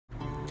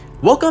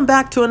Welcome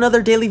back to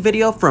another daily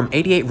video from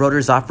 88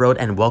 Rotors Off-Road,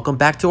 and welcome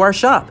back to our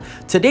shop.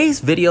 Today's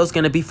video is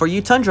going to be for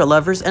you Tundra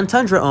lovers and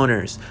Tundra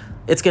owners.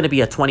 It's going to be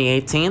a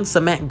 2018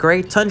 cement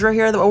gray Tundra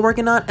here that we're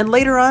working on, and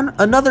later on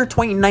another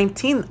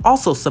 2019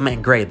 also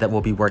cement gray that we'll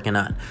be working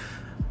on.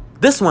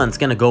 This one's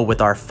going to go with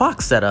our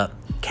Fox setup,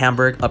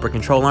 Camburg upper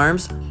control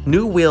arms,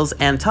 new wheels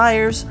and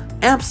tires,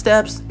 amp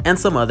steps, and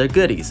some other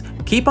goodies.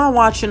 Keep on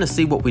watching to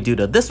see what we do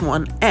to this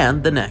one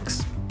and the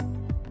next.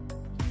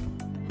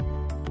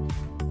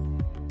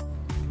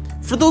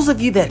 For those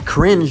of you that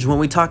cringe when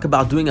we talk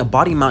about doing a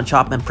body mount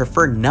chop and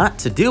prefer not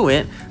to do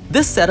it,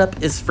 this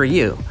setup is for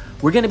you.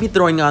 We're going to be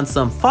throwing on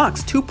some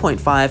Fox 2.5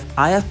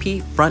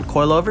 IFP front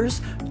coilovers,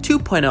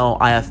 2.0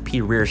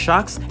 IFP rear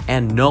shocks,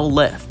 and no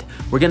lift.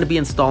 We're going to be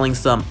installing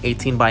some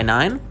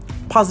 18x9,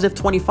 positive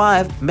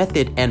 25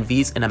 method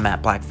NVs in a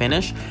matte black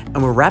finish,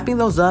 and we're wrapping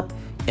those up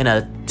in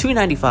a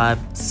 295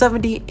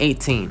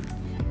 70/18.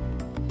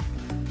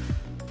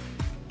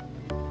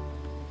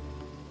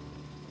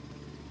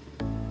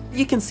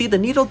 You can see the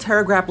Needle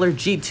Terra Grappler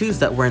G2s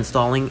that we're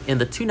installing in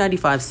the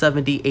 295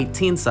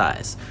 70/18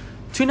 size.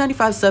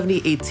 295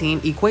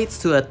 70/18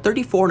 equates to a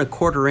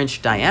 34¼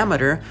 inch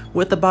diameter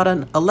with about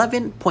an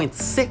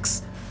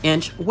 11.6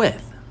 inch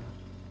width.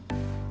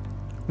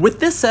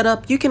 With this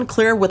setup, you can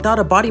clear without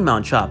a body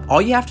mount chop.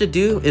 All you have to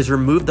do is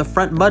remove the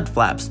front mud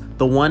flaps,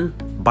 the one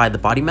by the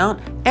body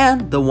mount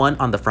and the one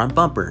on the front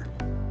bumper.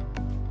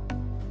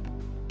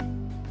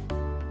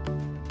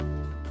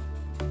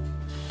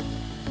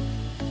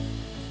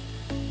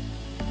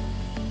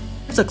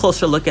 Here's a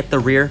closer look at the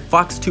rear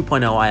Fox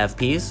 2.0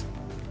 IFPs.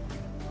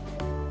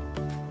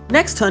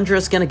 Next Tundra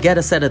is going to get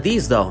a set of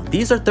these though.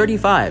 These are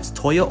 35s,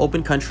 Toyo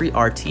Open Country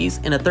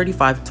RTs in a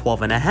 35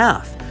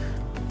 12.5.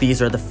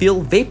 These are the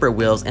Fuel Vapor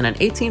wheels and an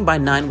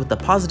 18x9 with a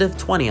positive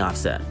 20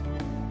 offset.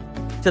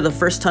 To the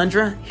first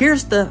Tundra,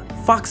 here's the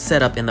Fox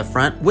setup in the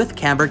front with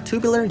Camburg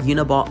tubular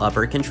uniball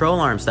upper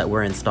control arms that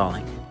we're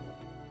installing.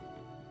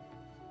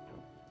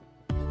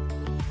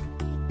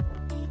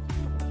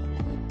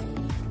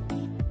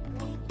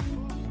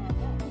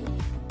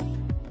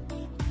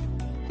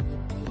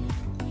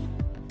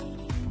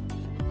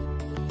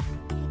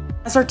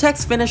 As our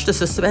techs finished the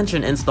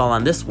suspension install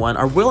on this one,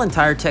 our wheel and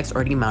tire techs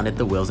already mounted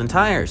the wheels and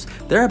tires.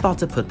 They're about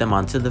to put them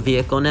onto the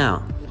vehicle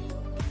now.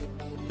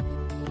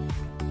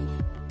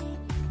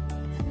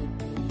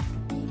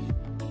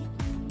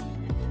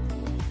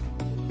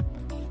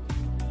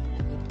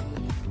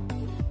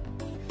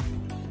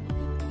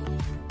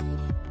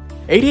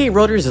 .88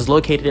 Rotors is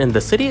located in the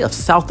city of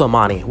South El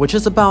Monte, which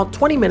is about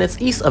 20 minutes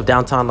east of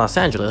downtown Los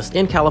Angeles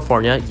in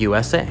California,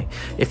 USA.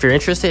 If you're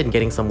interested in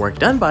getting some work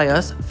done by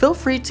us, feel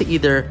free to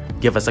either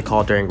give us a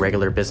call during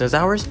regular business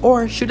hours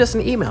or shoot us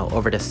an email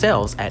over to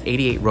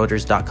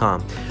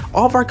sales@88rotors.com.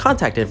 All of our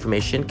contact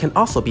information can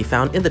also be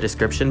found in the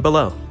description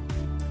below.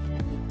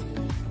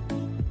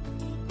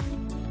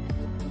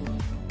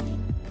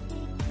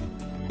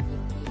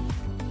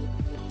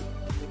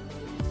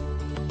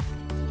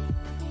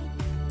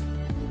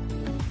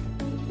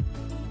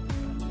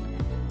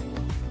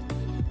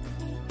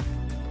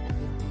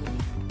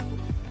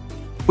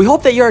 We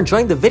hope that you're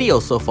enjoying the video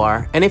so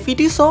far, and if you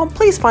do so,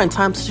 please find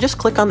time to just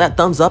click on that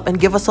thumbs up and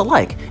give us a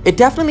like. It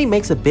definitely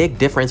makes a big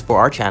difference for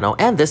our channel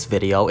and this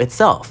video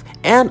itself.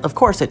 And of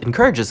course, it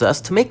encourages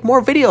us to make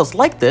more videos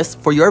like this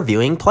for your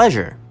viewing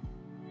pleasure.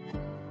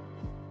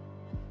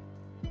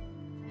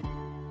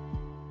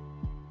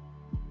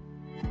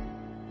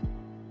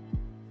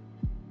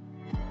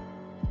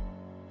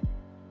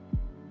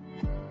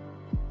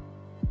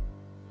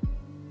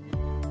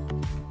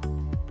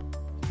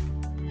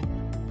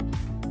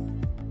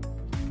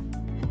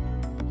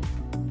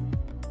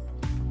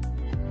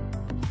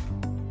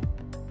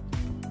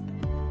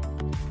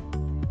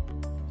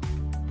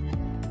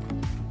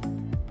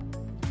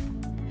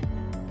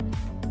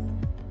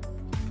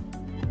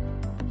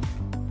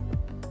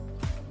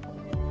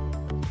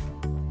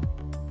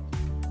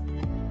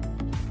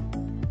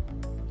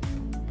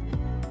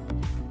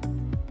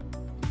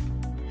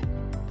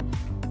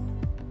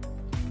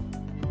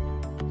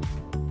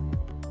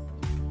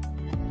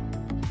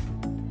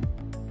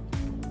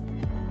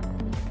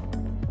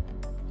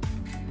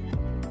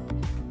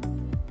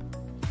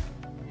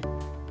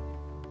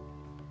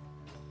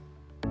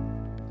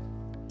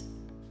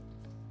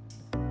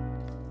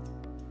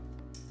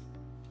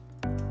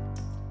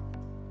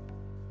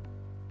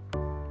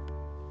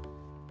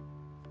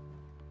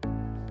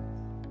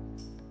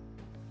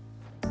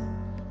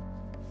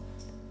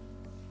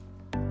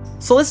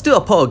 So let's do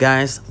a poll,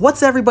 guys.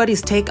 What's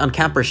everybody's take on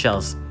camper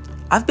shells?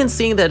 I've been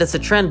seeing that it's a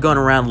trend going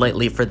around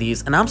lately for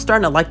these, and I'm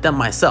starting to like them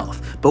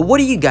myself. But what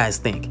do you guys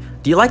think?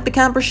 Do you like the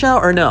camper shell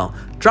or no?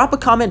 Drop a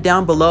comment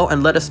down below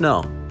and let us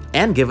know.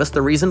 And give us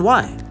the reason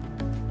why.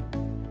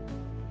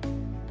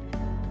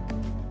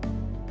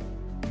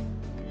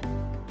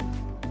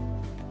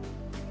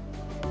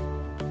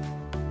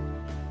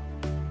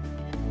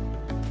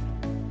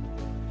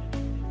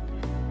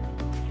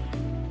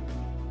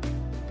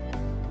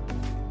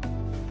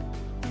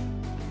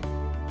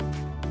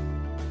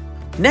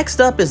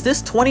 Next up is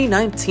this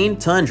 2019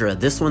 Tundra.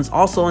 This one's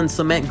also in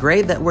cement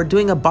gray that we're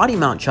doing a body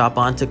mount chop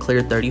on to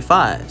clear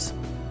 35s.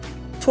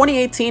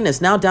 2018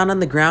 is now down on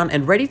the ground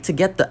and ready to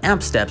get the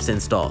amp steps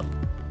installed.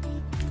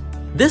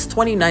 This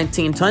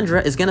 2019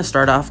 Tundra is going to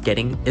start off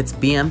getting its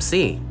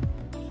BMC.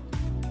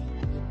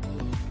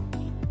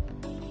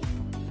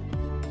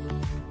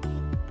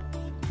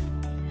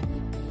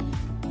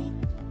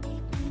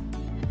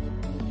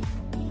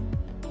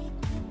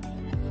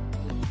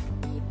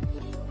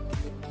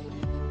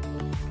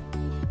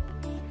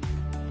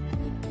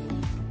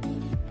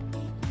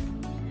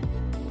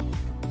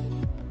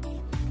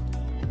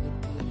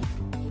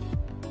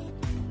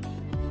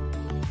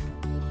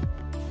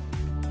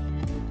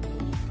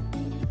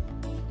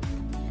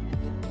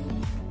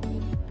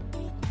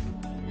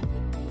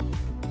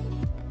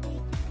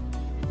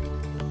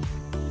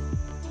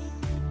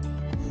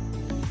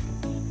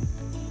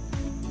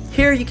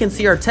 Here you can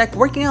see our tech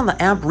working on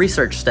the amp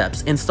research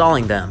steps,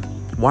 installing them,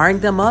 wiring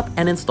them up,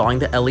 and installing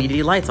the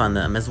LED lights on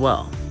them as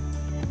well.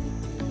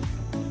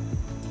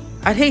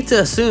 I'd hate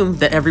to assume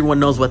that everyone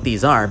knows what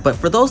these are, but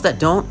for those that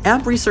don't,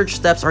 amp research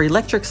steps are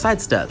electric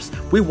side steps.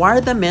 We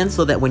wire them in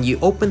so that when you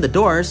open the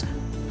doors,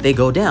 they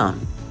go down,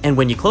 and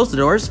when you close the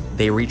doors,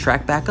 they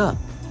retract back up.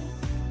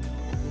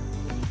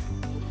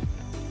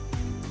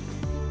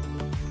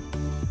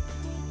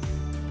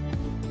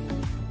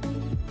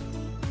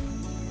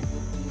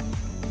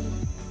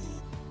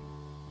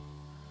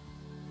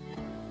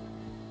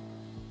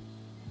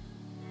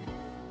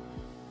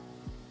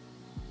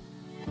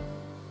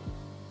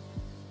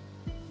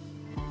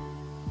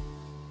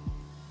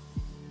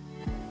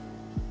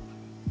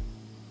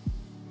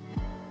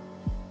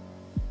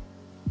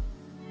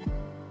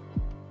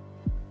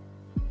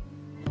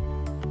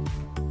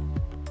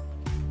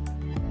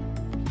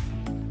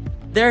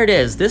 There it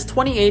is, this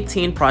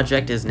 2018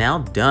 project is now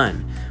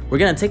done. We're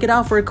gonna take it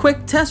out for a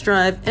quick test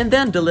drive and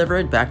then deliver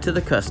it back to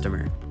the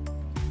customer.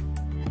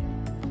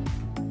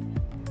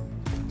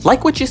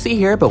 Like what you see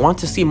here but want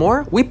to see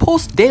more? We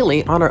post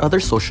daily on our other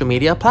social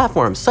media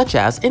platforms such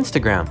as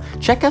Instagram.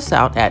 Check us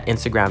out at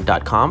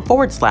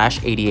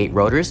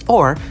instagram.com/88rotors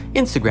or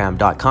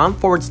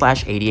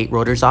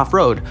instagram.com/88rotors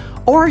offroad.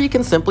 Or you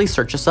can simply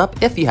search us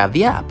up if you have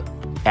the app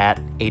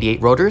at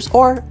 88rotors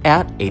or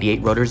at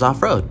 88rotors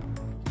offroad.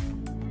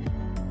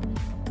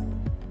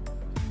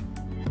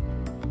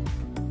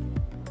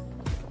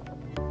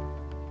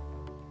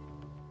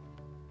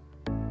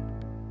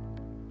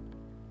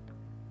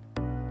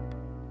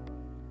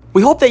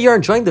 We hope that you're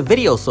enjoying the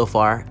video so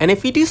far, and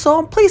if you do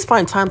so, please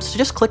find time to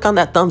just click on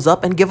that thumbs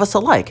up and give us a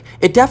like.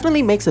 It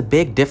definitely makes a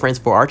big difference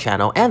for our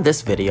channel and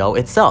this video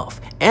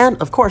itself.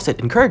 And of course, it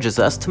encourages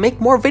us to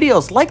make more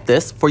videos like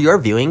this for your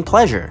viewing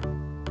pleasure.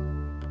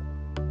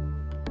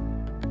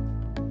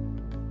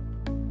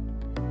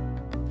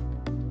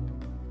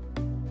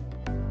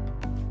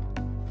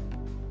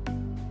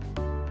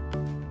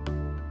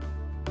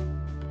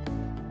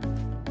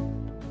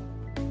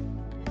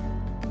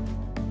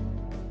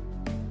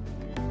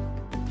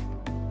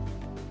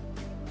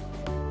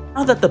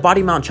 Now that the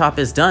body mount chop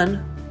is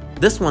done,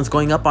 this one's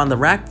going up on the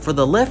rack for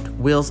the lift,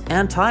 wheels,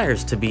 and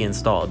tires to be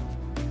installed.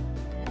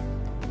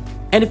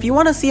 And if you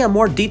want to see a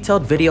more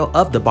detailed video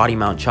of the body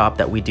mount chop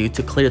that we do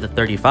to clear the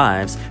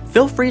 35s,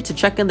 feel free to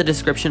check in the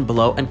description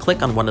below and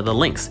click on one of the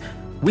links.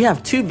 We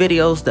have 2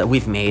 videos that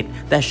we've made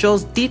that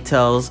shows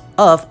details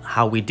of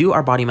how we do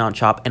our body mount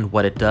chop and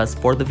what it does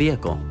for the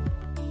vehicle.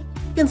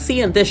 You can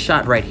see in this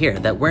shot right here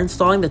that we're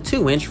installing the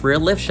 2-inch rear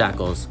lift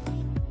shackles.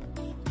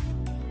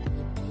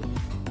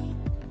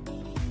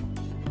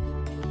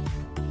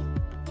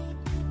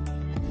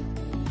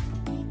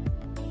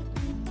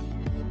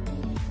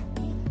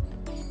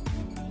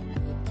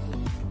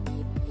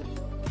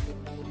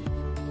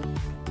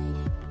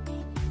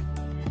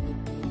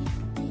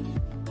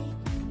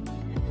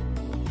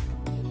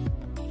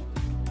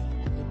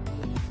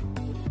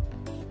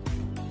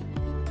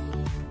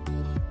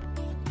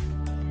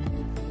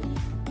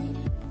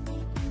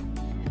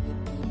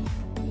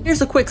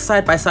 Here's a quick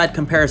side-by-side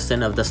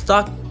comparison of the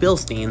stock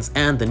Bilsteins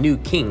and the new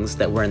Kings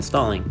that we're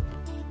installing.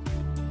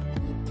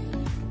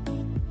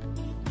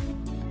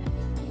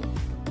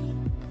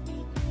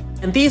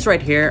 And these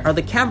right here are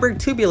the Camburg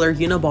tubular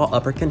uniball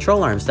upper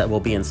control arms that we'll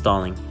be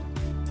installing.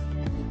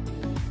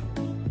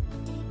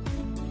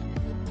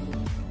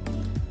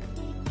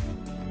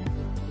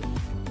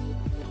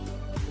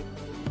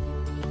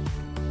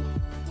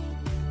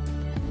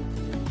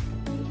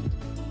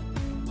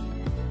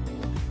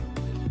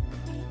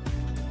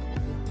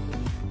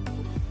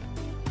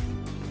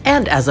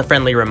 And as a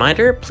friendly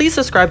reminder, please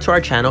subscribe to our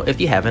channel if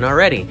you haven't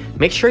already.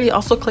 Make sure you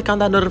also click on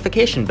that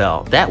notification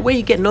bell. That way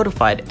you get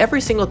notified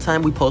every single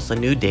time we post a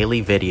new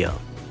daily video.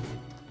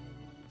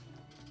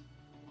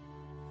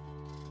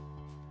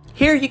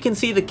 Here you can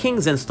see the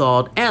Kings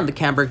installed and the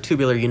Camburg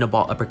tubular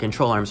uniball upper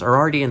control arms are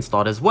already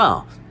installed as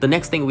well. The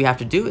next thing we have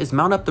to do is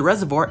mount up the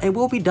reservoir and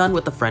we'll be done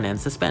with the front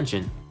end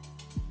suspension.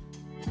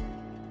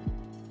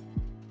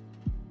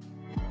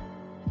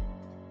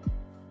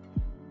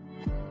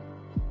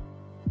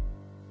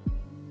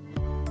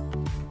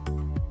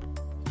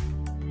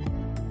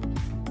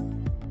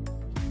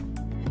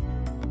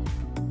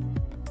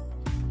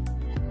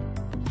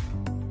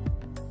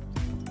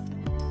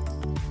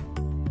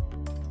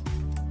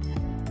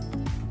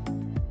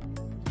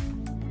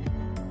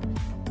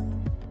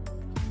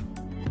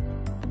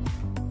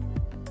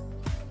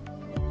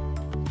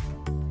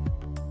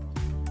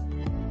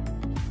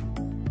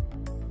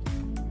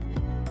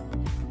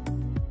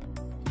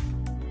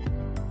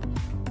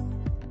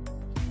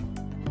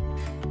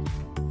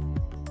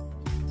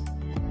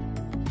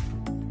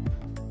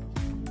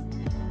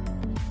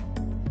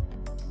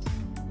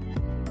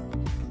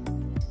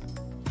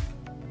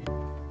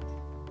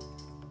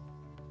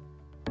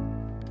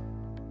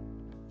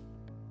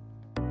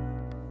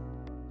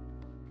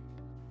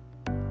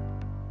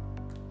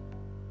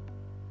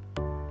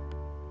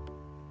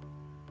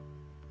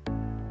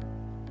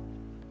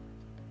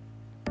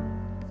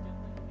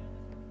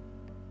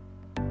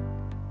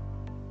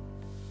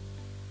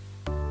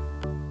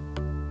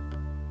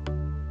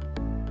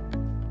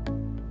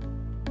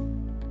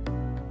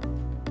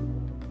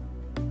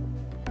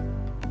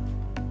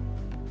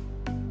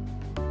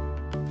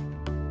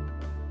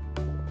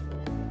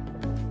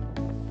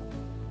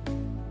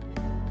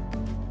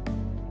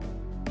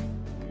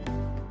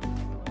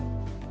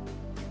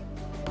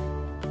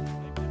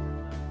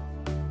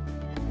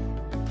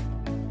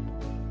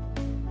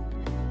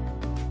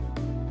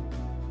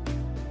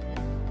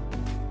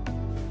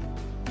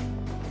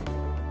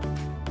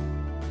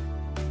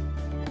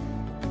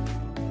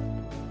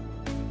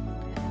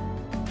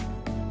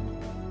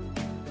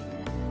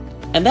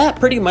 And that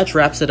pretty much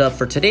wraps it up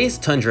for today's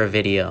Tundra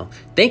video.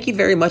 Thank you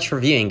very much for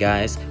viewing,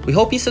 guys. We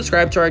hope you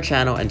subscribe to our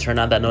channel and turn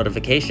on that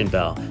notification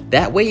bell.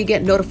 That way you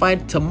get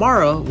notified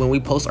tomorrow when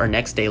we post our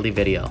next daily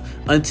video.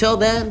 Until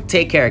then,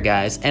 take care,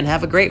 guys, and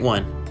have a great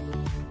one.